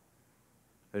job.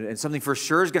 And something for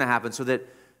sure is going to happen so that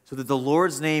the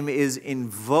Lord's name is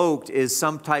invoked as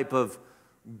some type of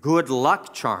good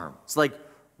luck charm. It's like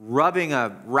rubbing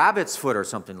a rabbit's foot or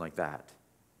something like that,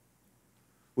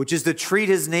 which is to treat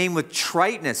his name with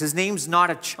triteness. His name's not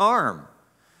a charm.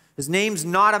 His name's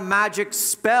not a magic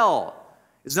spell.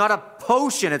 It's not a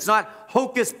potion. It's not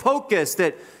hocus pocus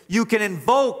that you can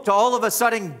invoke to all of a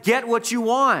sudden get what you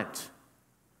want.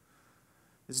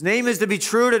 His name is to be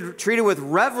treated with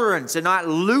reverence and not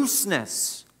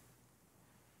looseness.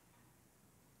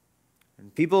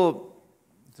 And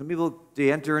some people,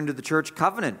 they enter into the church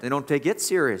covenant. They don't take it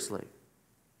seriously.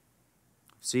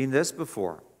 I've seen this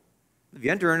before. If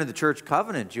you enter into the church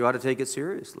covenant, you ought to take it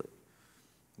seriously.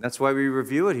 That's why we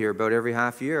review it here about every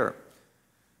half year.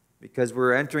 Because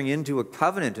we're entering into a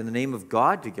covenant in the name of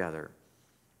God together.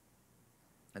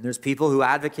 And there's people who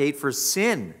advocate for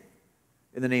sin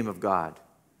in the name of God.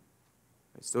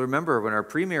 I still remember when our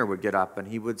premier would get up and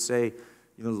he would say,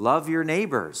 love your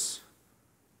neighbors.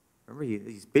 Remember,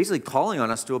 he's basically calling on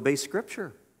us to obey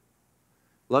Scripture.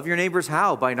 Love your neighbors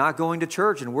how? By not going to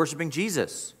church and worshiping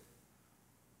Jesus.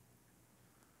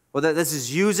 Well, this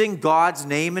is using God's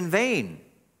name in vain.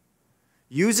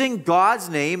 Using God's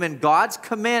name and God's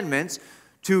commandments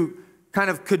to kind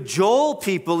of cajole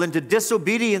people into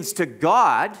disobedience to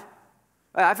God.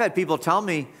 I've had people tell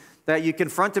me that you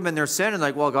confront them in their sin and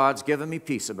like, well, God's given me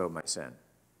peace about my sin.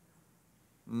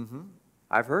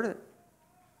 I've heard it.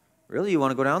 Really? You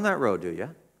want to go down that road, do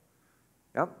you?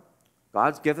 Yep.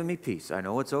 God's given me peace. I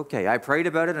know it's okay. I prayed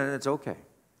about it and it's okay.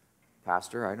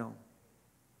 Pastor, I know.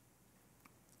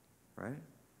 Right?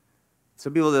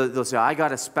 Some people, they'll say, I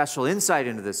got a special insight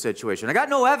into this situation. I got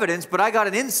no evidence, but I got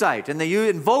an insight. And you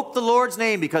invoke the Lord's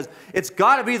name because it's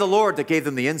got to be the Lord that gave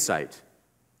them the insight.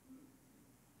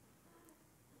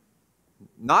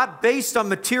 Not based on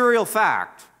material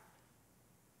fact.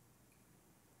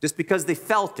 Just because they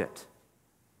felt it.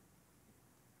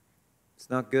 It's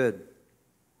not good.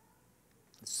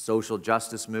 The social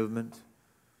justice movement.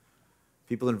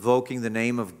 People invoking the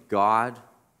name of God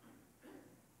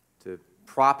to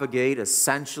propagate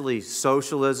essentially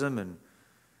socialism and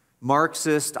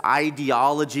Marxist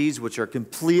ideologies which are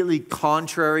completely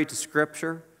contrary to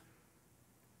Scripture,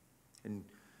 and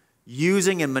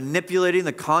using and manipulating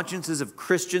the consciences of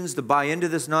Christians to buy into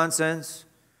this nonsense.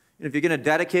 And if you're going to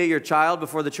dedicate your child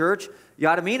before the church, you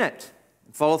ought to mean it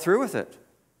and follow through with it.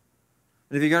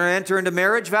 And if you're going to enter into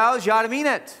marriage vows, you ought to mean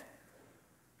it.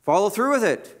 Follow through with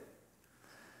it.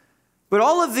 But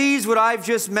all of these, what I've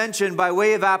just mentioned by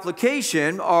way of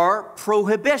application, are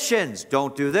prohibitions.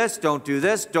 Don't do this, don't do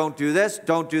this, don't do this,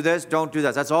 don't do this, don't do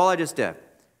this. That's all I just did.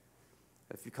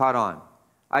 If you caught on.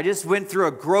 I just went through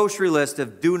a grocery list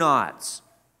of do nots.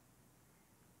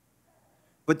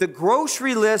 But the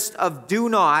grocery list of do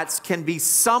nots can be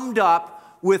summed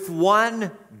up with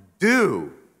one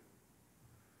do.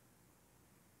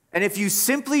 And if you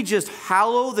simply just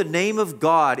hallow the name of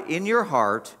God in your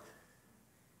heart,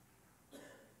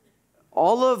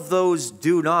 all of those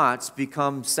do nots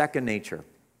become second nature.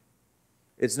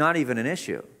 It's not even an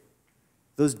issue.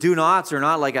 Those do nots are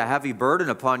not like a heavy burden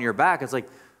upon your back. It's like,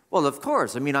 well, of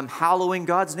course. I mean, I'm hallowing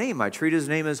God's name. I treat His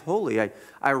name as holy.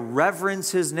 I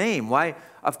reverence His name. Why?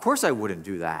 Of course I wouldn't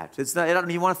do that. It's not, I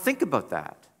don't even want to think about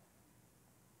that.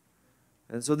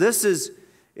 And so this is,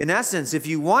 in essence, if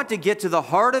you want to get to the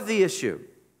heart of the issue,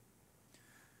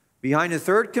 behind the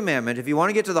third commandment, if you want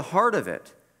to get to the heart of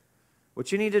it,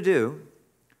 what you need to do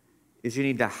is you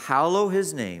need to hallow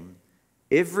His name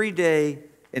every day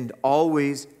and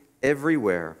always,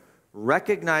 everywhere,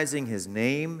 recognizing His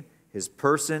name, His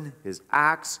person, His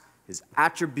acts, His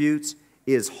attributes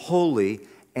is holy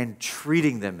and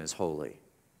treating them as holy.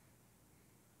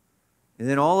 And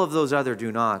then all of those other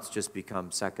do nots just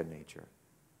become second nature.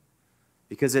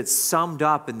 Because it's summed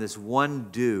up in this one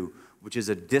do, which is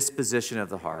a disposition of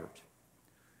the heart.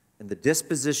 And the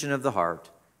disposition of the heart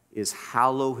is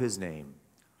hallow His name,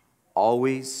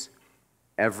 always,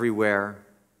 everywhere,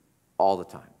 all the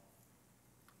time.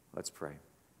 Let's pray.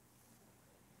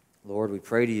 Lord, we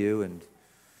pray to You and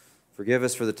forgive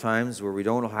us for the times where we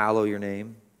don't hallow Your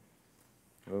name,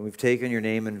 when we've taken Your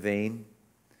name in vain.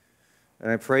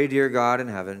 And I pray, dear God in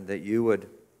heaven, that You would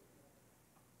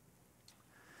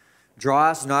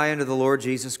draw us nigh unto the Lord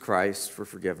Jesus Christ for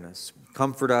forgiveness.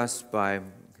 Comfort us by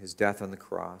His death on the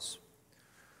cross.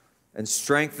 And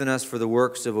strengthen us for the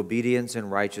works of obedience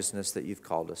and righteousness that You've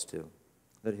called us to.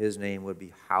 That His name would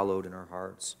be hallowed in our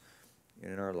hearts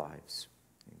and in our lives.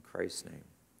 In Christ's name.